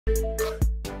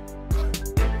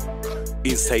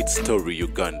Inside Story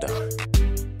Uganda,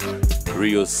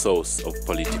 real source of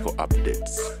political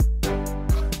updates.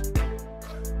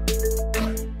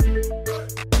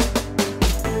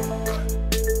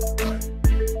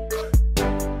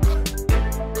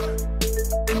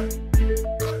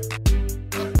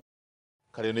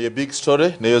 Kale no ye big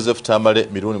story ne Joseph Tamale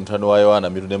Mirundi mutano wa Yohana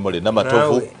Mirundi mole na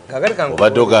matovu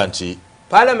obadoga nti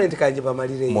Parliament kajiba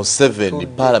malire Museveni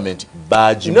Parliament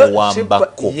baji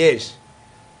muwambako. Yes.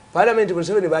 Parliament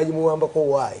Museveni baji muwambako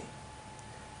why?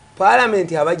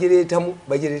 Parliament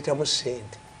abagireta mu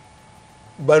sente.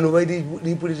 Bano bali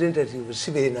representative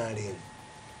sibenale.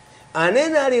 An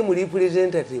NRM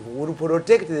representative will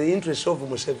protect the interests of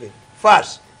Museveni.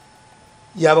 First,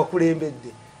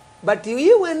 yabakulembedde. But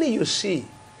when you see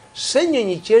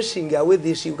Senyonyi chasing away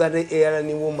this Uganda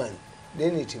airline woman,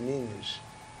 then it means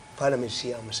Parliament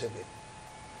see Museveni.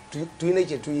 Tuine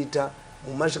chetuita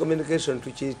mu mass communication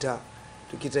tukita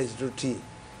chituti.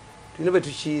 Tuine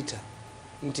tuchita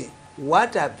nti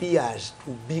what appears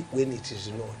to be when it is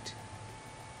not.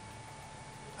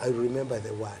 I remember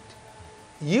the word.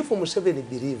 If Museveni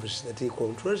believes that he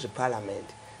controls the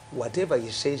Parliament, whatever he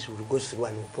says will go through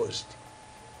and post.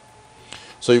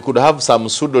 So you could have some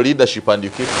pseudo leadership and you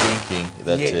keep thinking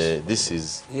that yes. This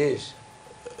is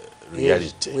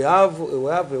reality. Yes. We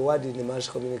have a word in the mass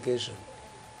communication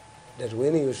that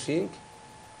when you think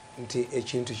nti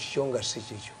ekintu kichonga si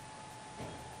kicho.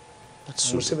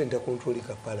 That's Museveni doesn't control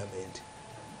the Parliament.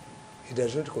 He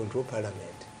does not control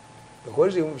Parliament.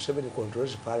 Because Museveni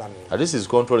controls Parliament. And this is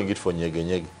controlling it for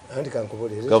Nyege.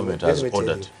 Government has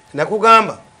ordered.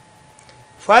 Nakugamba.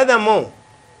 Furthermore,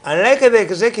 unlike the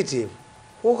executive,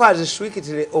 who has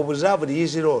strictly observed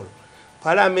his role,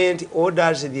 Parliament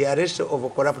orders the arrest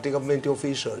of corrupt government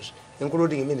officials,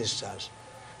 including ministers.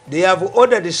 They have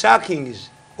ordered the sackings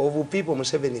of people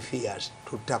Museveni fears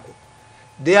to tackle.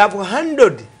 They have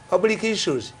handled public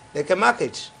issues like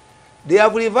markets. They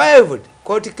have revived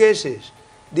court cases.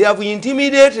 They have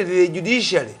intimidated the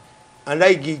judiciary and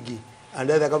IGG and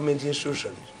other government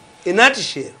institutions. In a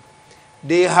nutshell,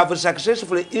 they have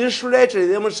successfully insulated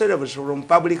themselves from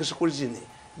public scrutiny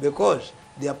because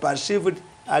they are perceived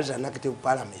as an active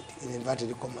parliament, in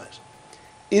inverted commas.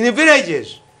 In the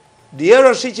villages, the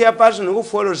LOC chairperson who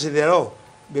follows the law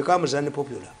becomes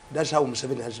unpopular. That's how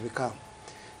Museveni has become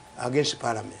against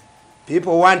parliament.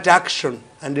 People want action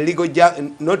and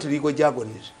not legal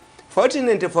jargons.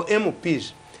 Fortunately for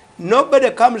MPs,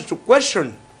 nobody comes to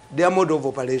question their mode of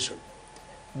operation.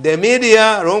 The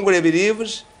media wrongly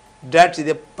believes that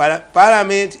the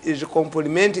parliament is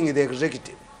complementing the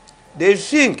executive. They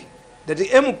think that the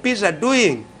MPs are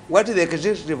doing what the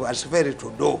executive has failed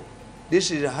to do.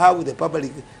 This is how the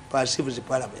public perceives the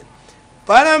parliament.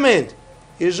 Parliament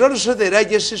is also the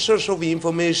largest source of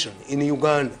information in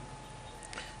Uganda.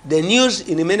 The news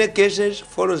in many cases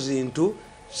follows into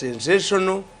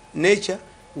sensational nature,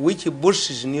 which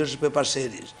boosts newspaper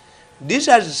sales. This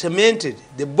has cemented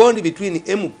the bond between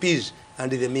MPs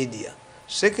and the media.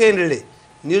 Secondly,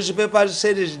 newspaper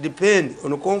sales depend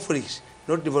on conflicts,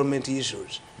 not development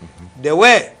issues. The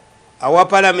way our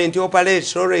parliament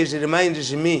operates always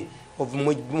reminds me of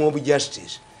mob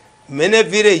justice. Many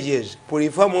villages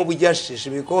prefer mob justice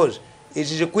because it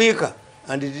is quicker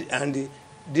and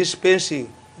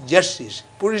dispensing justice,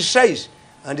 precise,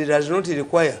 and it does not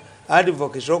require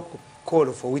advocates or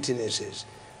call for witnesses.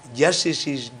 Justice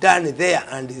is done there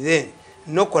and then,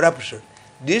 no corruption.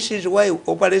 This is why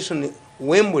Operation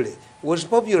Wembley was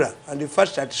popular and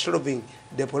fast at solving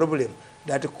the problem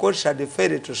that courts had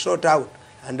failed to sort out,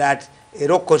 and at a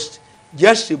low cost,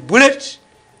 just bullets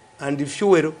and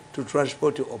fuel to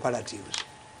transport operatives.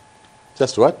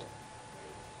 Just what?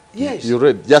 Yes. You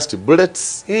read just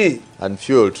bullets and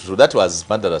fuel. So that was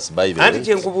murderous, by the way.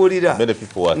 Many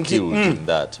people were killed in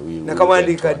that.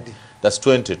 That's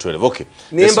 2012. Okay.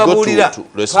 Let's go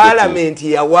to Parliament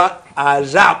yawa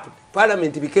azap.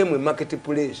 Parliament became a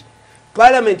marketplace.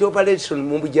 Parliament operates on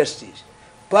mob justice.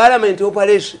 Parliament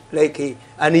operates like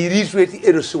an illiterate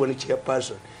LOC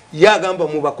chairperson. Yagamba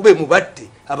mubakube mubatte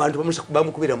abantu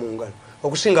bamukubira mu ngalo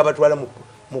okusinga batwala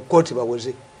mu court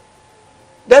bawoze.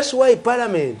 That's why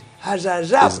Parliament has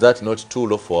azap. Is that not too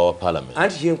low for our Parliament?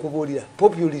 Anti-Jenkubulira,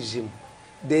 populism.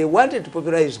 They wanted to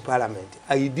popularize Parliament.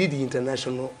 I did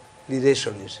international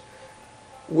relations,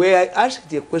 where I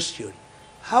asked a question: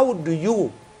 how do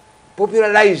you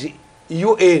popularize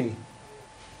UN?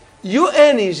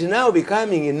 UN is now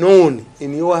becoming known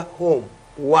in your home.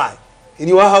 Why? In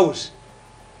your house.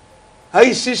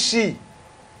 ICC,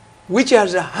 which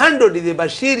has handled the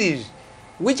Bashiris,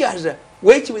 which the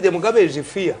Mugabe is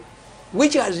fear,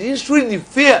 which has instilled the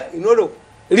fear in all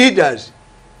leaders,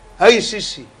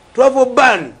 ICC, travel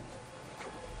ban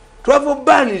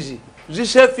is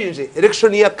this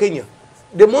election in Kenya.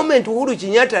 The moment Uhuru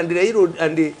Kenyatta and Raila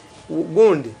and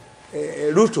Guno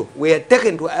Ruto were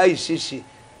taken to ICC,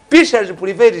 peace has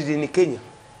prevailed in Kenya.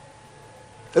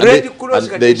 They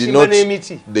did not.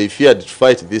 They feared to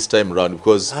fight this time around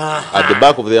because at the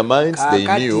back of their minds they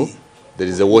knew there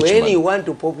is a watchman. When you want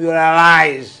to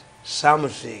popularize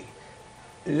something,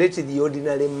 let the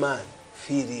ordinary man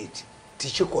feel it.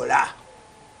 Tichikola.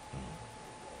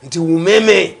 Nti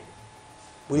umeme.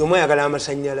 Buli omu ayagala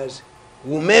amasanyalaze.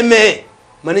 Umeme.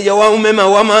 Manager wa umeme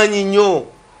wamanyi nnyo.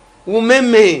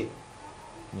 Umeme.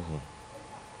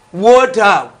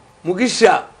 Water.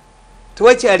 Mugisha.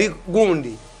 Tewakyali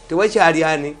gundi. Tewakyali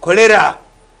ani. Cholera.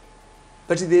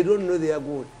 But they don't know they are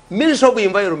good. Minister of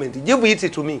Environment. Give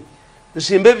it to me.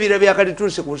 Nsimbe bibira bya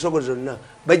katituse ku nsoko zonna.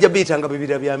 Bajja bitanga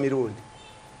bibira bya mirundi.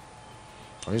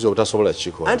 Anizo utasobola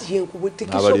chiko. Anti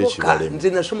yenkubutikisa nze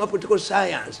nasoma political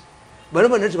science. Bano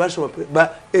banati basoma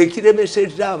ba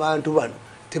ekiremeseza abantu bano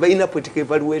tebalina political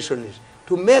evaluations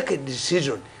to make a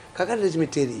decision. Kakati let me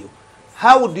tell you,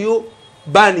 how do you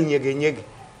ban Nyege?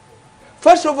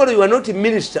 First of all, you are not a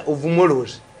minister of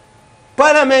morals.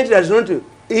 Parliament does not.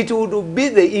 It would be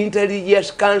the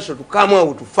Intelligence Council to come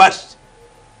out first.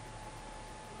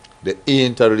 The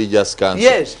Inter-Religious Council.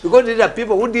 Yes, because these are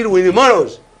people who deal with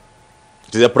morals.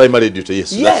 It is a primary duty,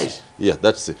 yes. Yes.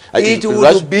 That's it. It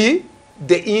would be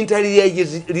the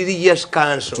Inter-Religious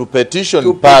Council. To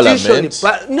petition Parliament.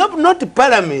 Not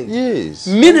Parliament. Yes.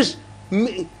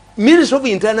 Minister of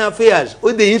Internal Affairs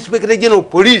or the Inspector General of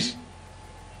Police.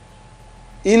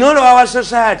 In all of our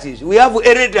societies, we have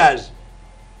elders.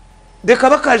 The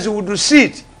Kabakas would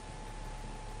sit.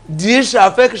 This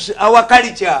affects our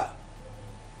culture.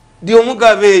 The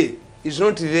Omugave is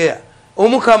not there.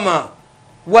 Omukama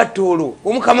Watoro,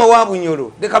 Omukama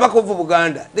Wabunyoro, the Kabaka of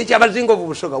Uganda, the Chabazingo of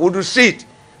Busoga would sit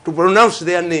to pronounce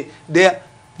their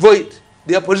vote,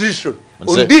 their position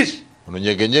on this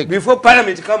before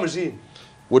Parliament comes in.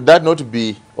 Would that not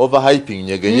be overhyping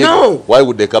Nyege? No. Why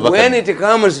would they come back? When it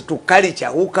comes to culture,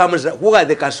 who are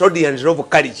the custodians of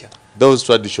culture? Those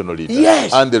traditional leaders.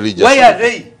 Yes. And the religious. Why are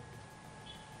they?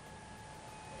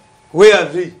 Where are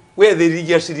they? Where are the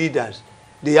religious leaders?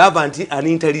 They have an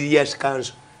inter-religious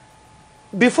council.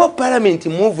 Before Parliament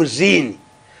moves in,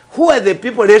 who are the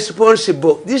people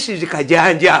responsible? This is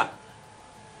Kajanja.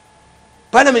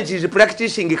 Parliament is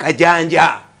practicing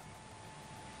Kajanja.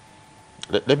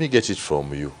 Let me get it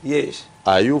from you. Yes.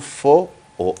 Are you for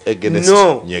or against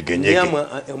Nyege? I am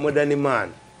a modern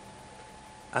man.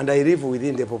 And I live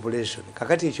within the population.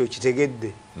 Kakati icho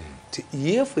chitegedde.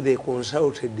 If they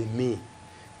consulted me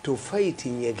to fight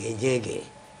Nyege,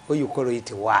 or you call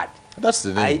it what? That's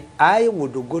the name. I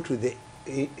would go to the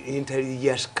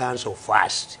Intelligence Council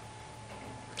first.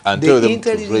 And the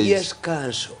Intelligence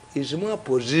Council is more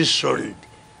positioned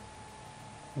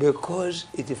because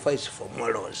it fights for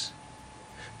morals.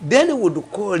 Then we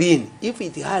would call in if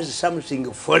it has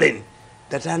something foreign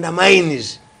that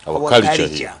undermines our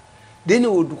culture. Then we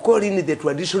would call in the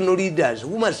traditional leaders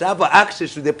who must have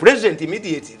access to the president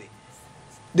immediately.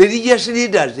 The religious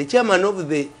leaders, the chairman of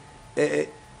the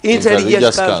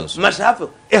Intelligence Council must have a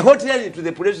hotline to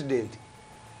the president.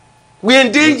 We are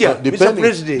in danger, Mr.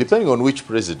 President. Depending on which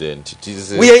president, it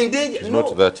is. We are in danger. It's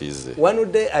not that easy.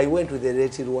 One day I went to the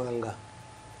late Rwanga.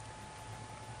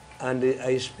 And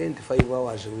I spent 5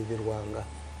 hours with Rwanga.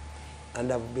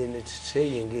 And I've been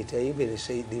saying it. I even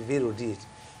said the video did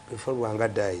before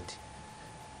Rwanga died.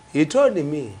 He told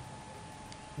me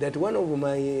that one of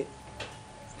my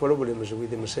problems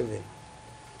with Museveni,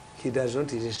 he does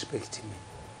not respect me.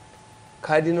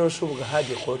 Cardinal Subuga had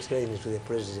a hotline to the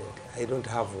president. I don't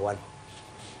have one.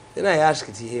 Then I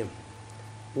asked him,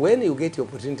 when you get the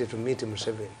opportunity to meet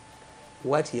Museveni,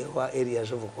 what are your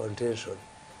areas of contention?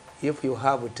 If you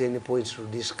have 10 points to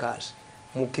discuss,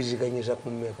 mukiziganyiza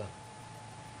kumeka.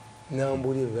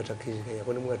 Nambuli batakiziganya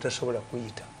kono mugatasobola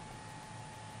kuyita.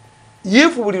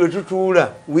 If buli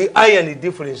wetutuula, we iron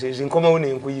differences nkoma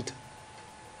wone nkuyita.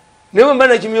 Newe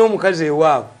mbana kimyo omukazi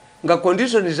ewaabo nga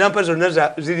conditions zampa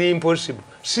zonna ziri impossible.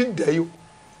 Siddayo.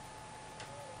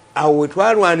 Awo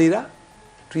wetwalwanira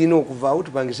tulina okuvaawo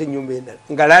tupangise ennyumba endala.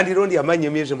 Nga landirondi amanya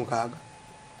emyezi 6.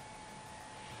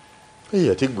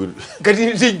 Kati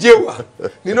nzijjewa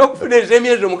nina okufuna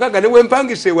emyezi 6 ne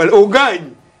wempangisa ewala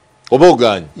oganyi. Oba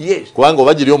oganyi? Yes. Kubanga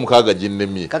oba giri 6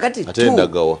 ginnemye. Ate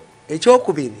endagawa.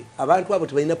 Ekyokubiri abantu abo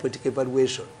tebalina political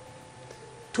evaluation.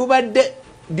 Tubadde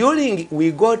during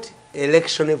we got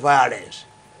election violence.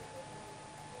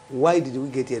 Why did we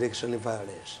get election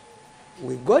violence?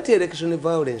 We got election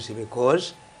violence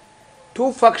because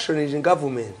two factions in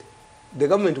government. The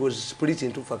government was split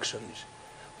into factions.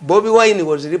 Bobby Wine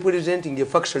was representing a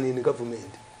faction in the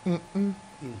government.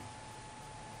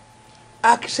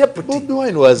 Accept Bobby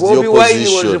Wine was Bobby the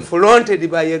opposition. Wine was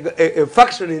flaunted by a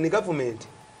faction in the government.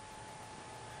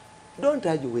 Don't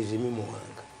argue with me,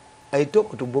 Mohanga. I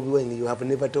talk to Bobby Wine. You have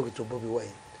never talked to Bobby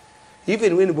Wine.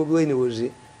 Even when Bobby Wine was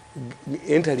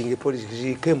entering a politics,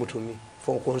 he came to me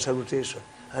for consultation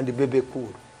and Bebe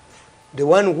Cool. The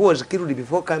one who was killed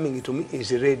before coming to me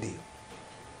is radio.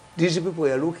 These people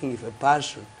are looking for a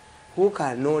person who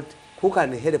can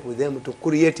help them to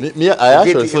create. I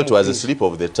actually thought it was a slip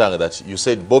of the tongue that you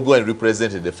said Bobby Wine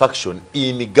represented the faction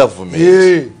in the government.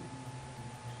 Yeah.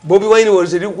 Bobby Wine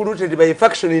was recruited by a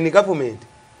faction in the government.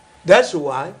 That's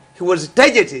why he was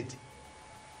targeted.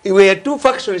 There were two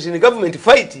factions in the government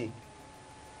fighting.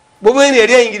 Bobby Wine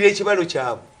yali ayingira ekibalo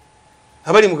kyabwe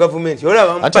abali mu government.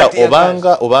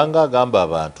 Obanga agamba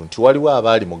abantu nti waliwo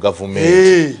abali mu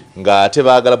government nga ate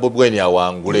baagala Bobby Wine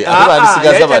awangule.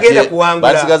 Basigaza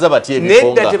batye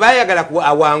ebikonga. Nedda tebayagala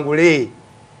awangule.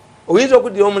 Oyinza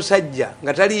okuddira omusajja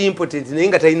nga tali impotent naye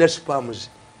nga talina spams.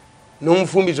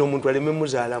 N'omufumbiza omuntu aleme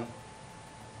muzaalamu.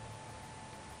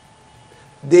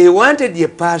 They wanted a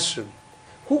person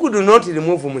who could not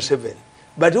remove Museveni,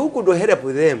 but who could help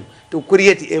them to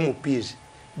create MPs.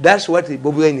 That's what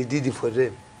Bobby Wine did for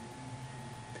them.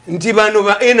 Nti bano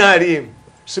ba NRM,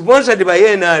 sponsored by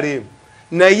NRM.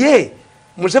 Naye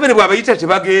Museveni bw'abayita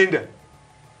tebagenda.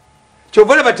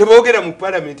 Kyovula bateboogera mu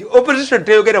parliament. Opposition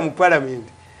teyogera mu parliament.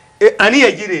 Ani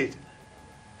yagireeta?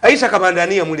 Aisha Kabanda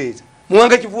ani yamuleeta?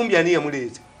 Muwanga Kivumbi ani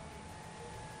yamuleeta?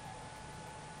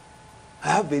 I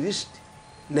have a list.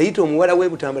 Nayita omuwala we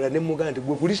Butambala ne muganda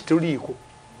gwe ku list tuliiko.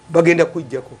 Bagenda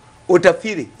kujjako.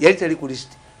 Otafire yali tali ku list.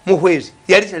 Muhwezi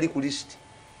yali tali ku list.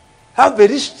 Have a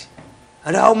list.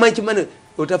 And how much money?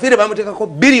 Otafire bamutekako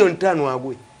billion 5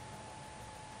 agwe.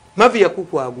 Mavi ya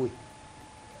kuku agwe.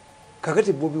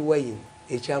 Kakati Bobby Wine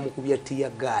ekyamukubya tear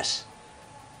gas.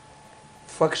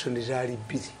 Faction zali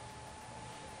busy.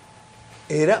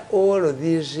 Era all of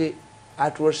these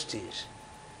atrocities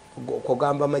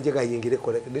kugamba majega yingire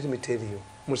correct. Let me tell you.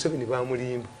 Museveni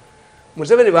bamulimba.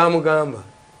 Museveni bamugamba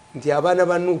nti abaana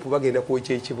ba Nuupu bagenda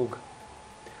kwokya ekibuga.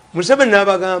 Museveni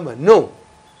n'abagamba no.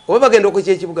 Oba bagenda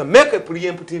okwokya ekibuga make a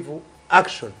preemptive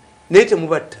action. Naye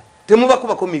temubatta.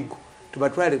 Temubakubako miggo.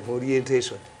 Tubatwale for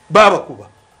orientation. Babakuba.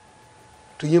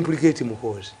 To implicate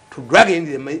Muhoozi. To drag in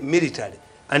the military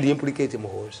and implicate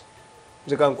Muhoozi.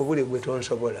 Nze kankubule gwe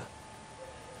tonsobola.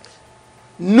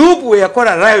 Nuupu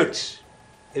yakola riot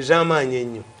ez'amaanyi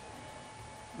ennyo.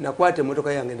 Nakwata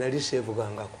emmotoka yange nali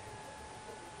seevugangako.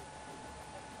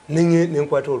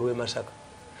 Nenkwata olw'e Masaka.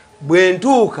 Bwe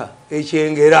ntuuka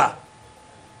ekyengera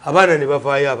abaana ne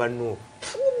bavaayo abannuupu.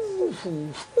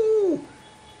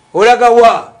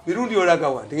 Olagawa Mirundi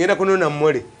olagawa tengenda kunona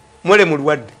mmole. Mmole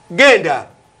mulwadde.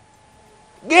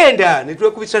 Genda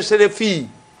netwekubisa serefi.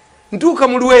 Ntuuka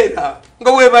mu Lwera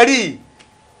nga weebali.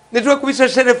 Netwekubisa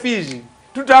serefizi.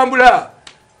 Tutambula.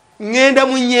 Ngenda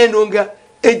mu nnyendo nga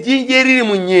ejjinja eriri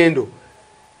mu nnyendo.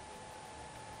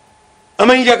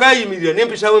 Amayinja gayimirira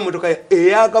nempisawo emmotoka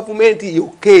eya gavumenti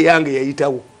yokka yange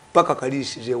yayitawo paka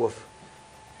kaliisize waffe.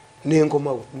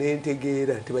 Nenkomawo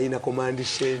nentegeera nti balina command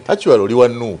center. Actually oli wa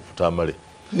Nuupu Tamale.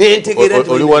 Nentegeera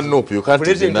oli wa Nuupu, you can't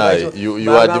deny.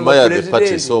 You admire the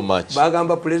party so much.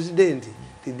 Bagamba president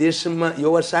this man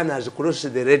your son has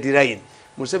crossed the red line.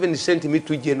 Museveni sent me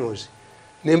to generals.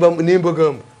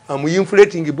 Nembagamba I'm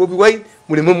inflating Bobby Wine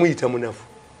muleme muyita munafu.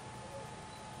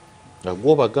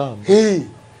 Nagwo bagamba.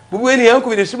 Bobby Wine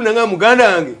yankubira simu nanga muganda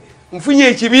wange mfunye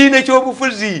ekibiina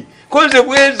ekyobufuzi konze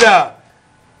bweza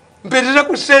mpeteza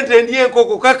ku sente ndiye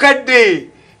nkoko kakadde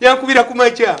yankubira ku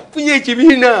macha mfunye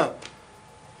ekibiina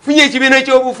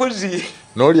ekyobufuzi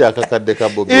noli akakadde ka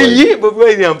Bobby Wine. Bobby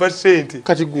Wine yampa sente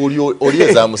kati guli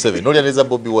olieza Museveni noli aneza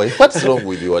Bobby Wine. What's wrong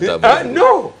with you Tamale?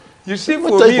 No, you see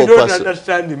for me you don't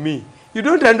understand me. You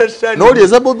don't understand me. Noli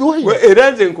eza Bobby Wine.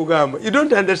 Era nze nkugamba you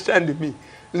don't understand me.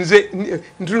 Nze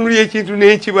ntunulye ekintu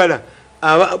n'ekibala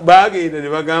bagenda ne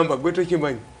bagamba gwe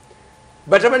tokimanyi.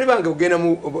 Batabani bange kugenda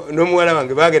n'omuwala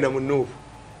wange bagenda mu Nuupu.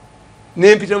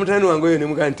 Nempita mutani wange oyo ne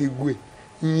muga nti gwe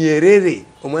Nyerere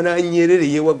omwana wa Nyerere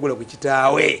yewaggula ku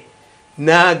kitaawe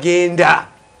n'agenda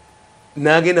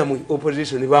mu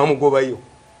opposition bamugobayo.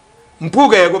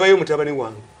 Mpuuga yagobayo mutabani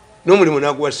wange n'omulimu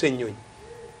n'aguwa Ssennyonyi.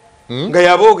 Nga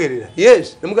yaboogerera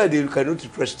yes nemugadi you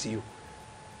cannot trust you.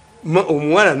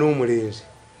 Omuwala n'omulenzi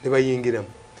ne bayingiramu.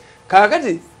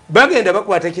 Kaakati bagenda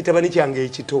bakwata kitabani kyange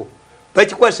ekito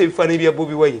bakikwasa ebifaananyi bya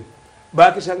Bobby Wine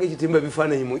bakisanga ekitimba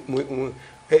bifaananyi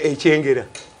ekyengera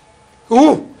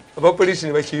abapoliisi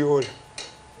ne bakiyoola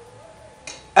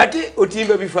ate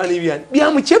otimba bifaananyi byani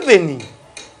bya Museveni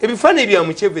ebifaananyi bya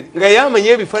Museveni nga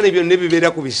yamanya ebifaananyi byonna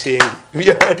ebibeera ku bisenge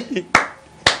byali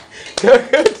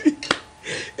kakati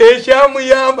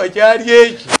ekyamuyamba kyali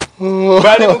eki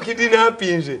bali mu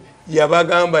kidinappinze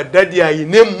yabagamba dadi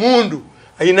ayina emmundu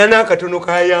ayina n'akatono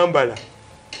kayambala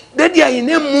dadi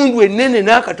ayina emmundu ennene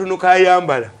n'akatono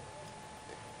kayambala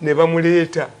ne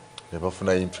bamuleeta ne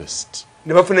bafuna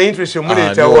interest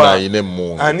omuleeta wa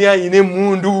ani ayina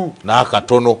emmundu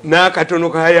n'akatono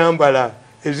kayambala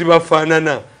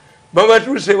ezibafaanana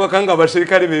babatuuse ewaka nga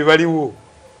abaserikale be baliwo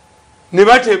ne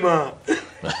batema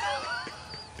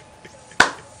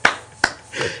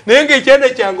naye ngaekyanda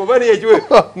kyange oba neyekiwe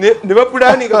ne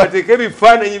bapulaninga bateeke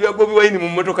ebifaananyi bya Bobi Wine mu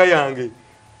mmotoka yange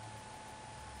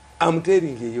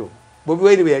amuteringeyo Bobi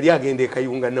Wine bwe yali agenda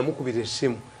ekayunga namukubira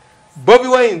essimu Bobi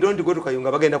Wine don't go to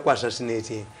kayunga bagenda ku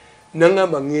assassinate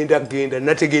nangamba ngenda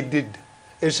nategedde dda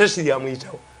essasi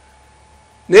lyamuyitawo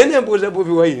naye nembuuza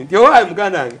Bobi Wine nti owaayi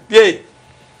muganda wange bye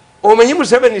omanyi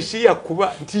Museveni si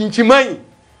yakuba nti nkimanyi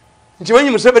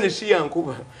Museveni si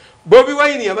yankuba Bobi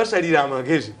Wine yabasalira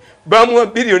amagezi bamuwa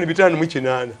bilioni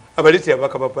 5.8 abaleetera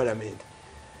abaka ba palamenti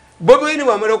Bobi Wine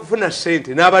bwamala okufuna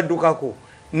ssente n'abaddukako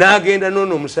n'agenda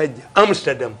noono omusajja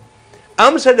Amsterdam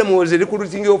was the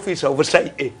recruiting officer of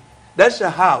CIA. That's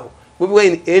how Bobi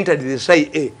Wine entered the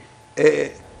CIA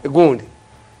Gundi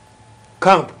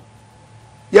camp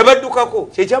yabaddukako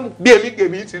kyekyamu byemigga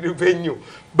emiyitirivu ennyo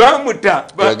bamuta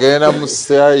yagenda mu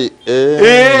CIA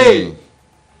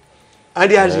and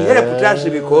he has helped us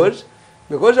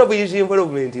because of his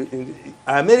involvement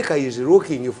America is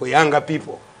looking for younger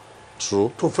people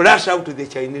to flash out the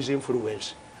Chinese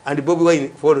influence and Bobi Wine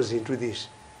follows into this,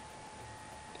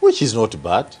 which is not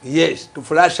bad. Yes, to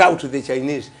flash out the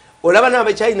Chinese. Olaba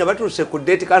n'aba China batuuse ku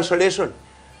debt cancellation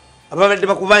ababadde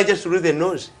bakubanja through the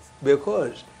nose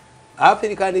because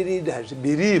African leaders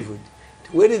believed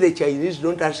when the Chinese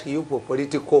don't ask you for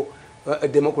political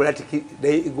democratic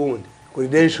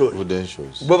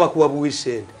credentials baba kuwa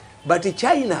buwisend. But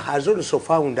China has also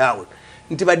found out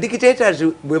nti ba dictators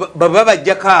baba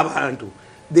bajjako abantu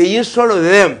they install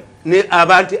them ne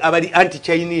abantu abali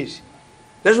anti-Chinese.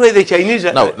 That's why the Chinese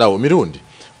are now Mirundi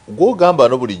gwogamba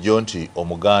no bulijjo nti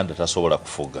omuganda tasobola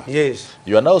kufuga. Yes,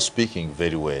 you are now speaking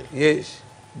very well. Yes,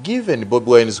 given Bobi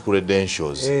Wine's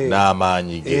credentials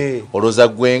n'amaanyi ge oloza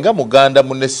gwenga muganda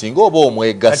munne singa oba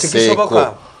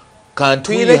omwegasseeko can't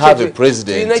we have a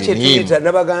president in him?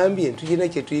 Nabagambye tulina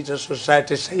kye tuyita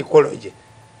society psychology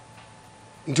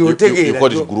nti otegeera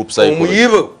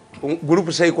omuyibo group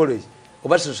psychology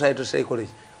oba society psychology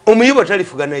omuyibo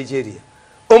talifuga Nigeria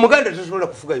omuganda tasobola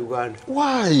kufuga Uganda.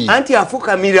 Why? Anti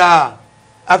afukamira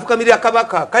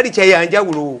kabaka kali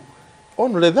kyayanjawulo.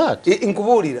 Only that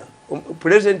inkubuulira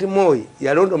President Moi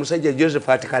yalonda omusajja Joseph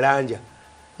Atikalanja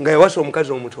nga yawasa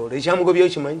omukazi omutole ekyamugobyo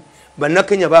kimanyi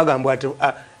bannakenya bagamba ati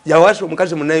yawasa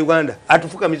omukazi munna Uganda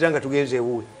atufukamiza nga tugenze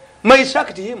ewuwe. My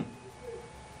sacked him.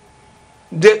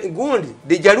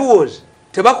 The Jaluos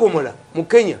tebakomola mu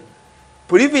Kenya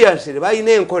previously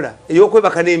bayina enkola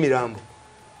ey'okwebaka n'emirambo.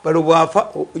 But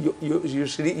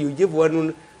you give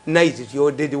one night to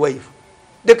your dead wife.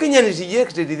 The Kenyans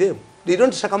ejected them. They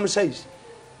don't circumcise.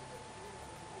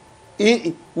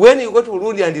 When you go to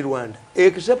Burundi and Rwanda,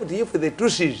 except if the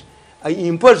Tutsis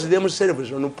impose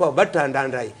themselves on power, but and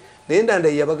I,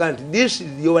 this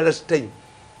is your last time.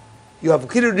 You have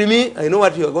killed me. I know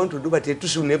what you are going to do, but the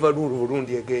Tutsis will never do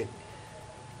Burundi again.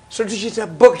 So this is a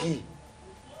boki.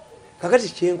 Kakati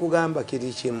chenkugamba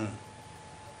kiri chimu.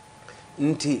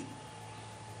 Nti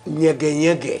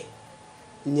nyege,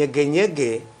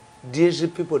 these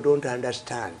people don't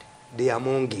understand. They are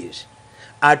monkeys.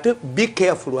 Be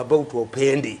careful about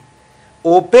Opendi.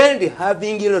 Opendi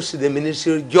having lost the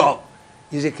ministerial job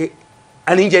is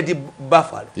an injured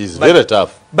buffalo. It's very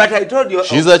tough. But I told you,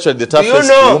 she's actually the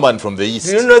toughest woman from the east.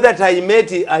 Do you know that I met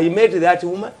that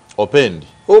woman?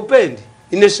 Opendi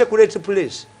in a secret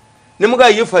place. Nemuga,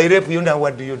 if I rape you now,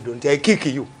 what do you do? I kick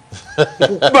you.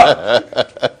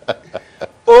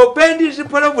 Opendi is a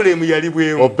problem.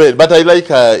 But I like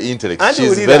her intellect.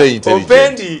 She's very intelligent.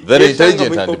 Very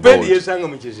intelligent and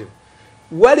bold.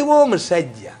 Waliwo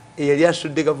omusajja eyali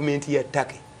asudde gavumenti ya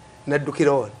Turkey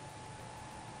naddukira ono.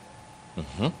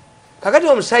 Kakati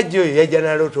omusajja oyo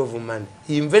yajja a lot of money.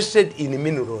 He invested in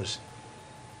minerals.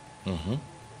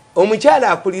 Omukyala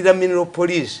akulira mineral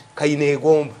police Kayina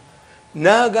Egomba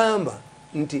n'agamba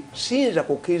nti siyinza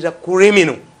kukkiriza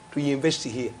criminal to invest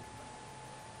here.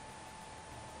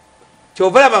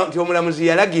 Kyovalaba nti omulamuzi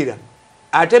yalagira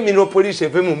ate mineral police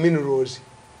eve mu minerals.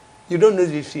 You don't know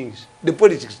these things. The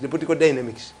politics, the political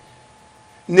dynamics.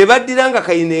 ne baddiranga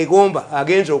Kayinegomba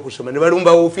agenza okusoma ne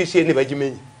balumba office ye ne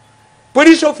bagimenya.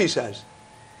 Police officers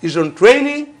is on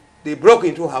training, they broke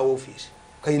into her office.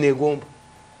 Kayinegomba.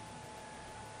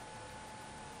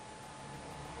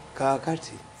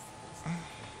 Kakati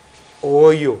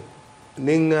oyo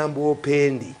nengamba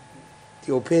opendi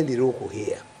ti opendi loko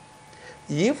here.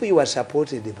 If you are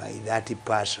supported by that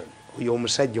person, uyo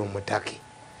omusajja omutaki,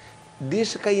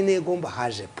 this Kayinegomba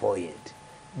has a point.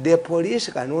 The police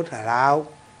cannot allow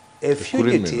a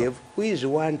fugitive who is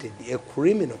wanted, a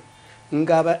criminal,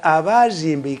 nga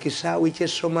abazimba ekisaawe kye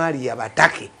Somalia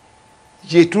batake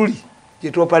jetuli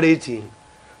jetu operating.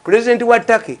 President wa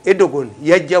Turkey Erdogan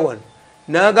yajja wano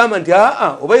n'agamba nti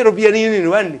oba European Union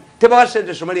wani tebawa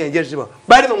sente Somalia njeziba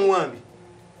bali bamuwambi.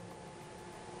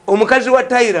 Omukazi wa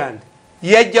Thailand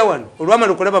yajja wano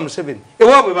olwamala okulaba Museveni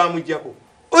ewaabwe bamujjako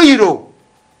oil.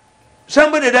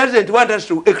 Somebody doesn't want us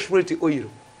to exploit oil.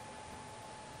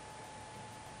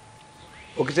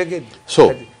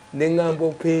 So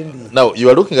now you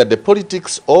are looking at the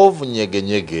politics of Nyege.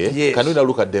 Yes. Can we now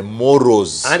look at the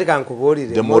morals?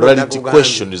 The morality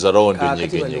question is around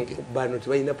Nyege.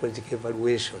 Political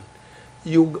evaluation.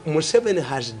 Museveni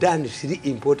has done 3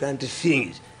 important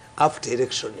things after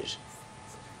elections.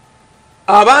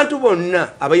 Abantu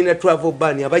bonna abayina travel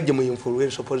ban abajje mu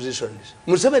influential positions.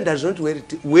 Museveni does not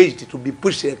wait to be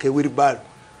pushed like a wheelbarrow.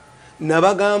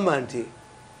 Nabagamba nti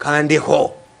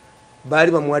kandiho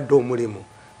bali bamuwadde omulimu.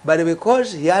 But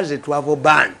because he has a travel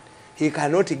ban, he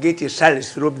cannot get his salary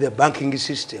through the banking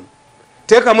system.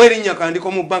 Teka mwerinnya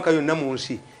kandiko mu banka yonna mu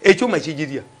nsi ekyuma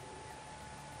kijirya.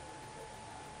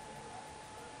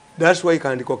 That's why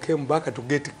Kandiko came back to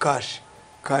get cash.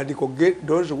 Kandiko get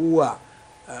those who are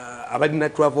abadina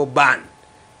travel ban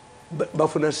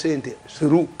bafuna sente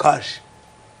through cash.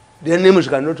 Their names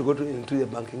cannot go into the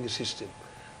banking system.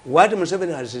 What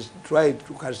Museveni has tried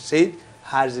to say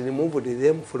has removed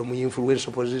them from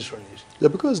influential positions. Yeah,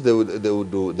 because they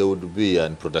would be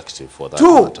unproductive for that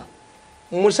 2. matter.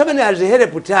 Museveni has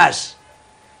helped us.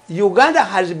 Uganda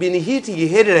has been hitting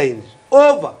headlines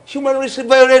over human rights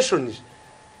violations.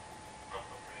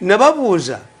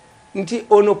 Nababuuza nti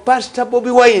ono Pastor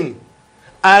Bobi Wine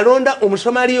alonda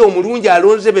omusomaliya omulungi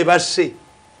alonze be basse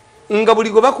nga buli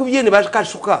gwe bakubye ne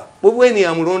bakasuka Bobi Wine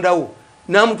yamulondawo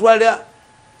n'amutwala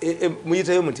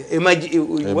muyitayo muti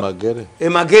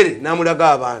emagere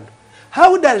n'amulaga abantu.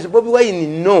 How does Bobi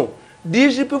Wine know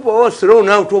these people are thrown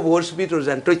out of hospitals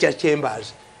and torture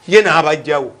chambers? Ye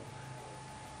n'abajjawo.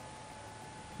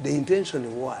 The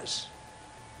intention was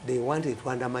they wanted to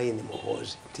undermine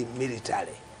Muhoozi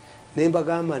militarily.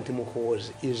 Nembagamba nti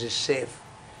Muhoozi is safe.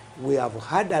 We have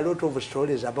had a lot of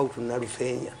stories about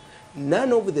Nalufenya.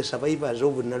 None of the survivors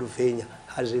of Nalufenya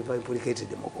has ever implicated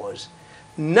Muhoozi.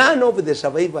 None of the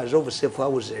survivors of safe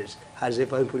houses has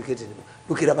ever implicated them.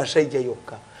 Look at Basaija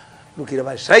Yoka. Look at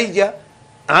Basaija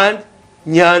and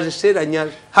Nyanzi, Sarah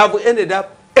Nyanzi have ended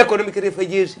up economic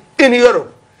refugees in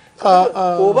Europe.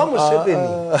 Obama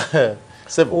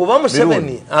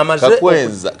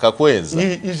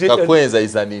Kakwenza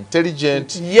is an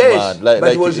intelligent man,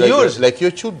 like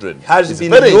your children. He's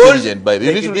very intelligent, by the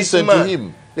way. You need to listen to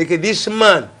him. Like this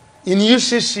man in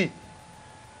UCC.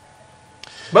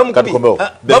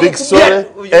 The big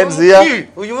story ends here.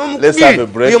 Let's have a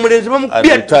break and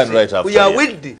return right after.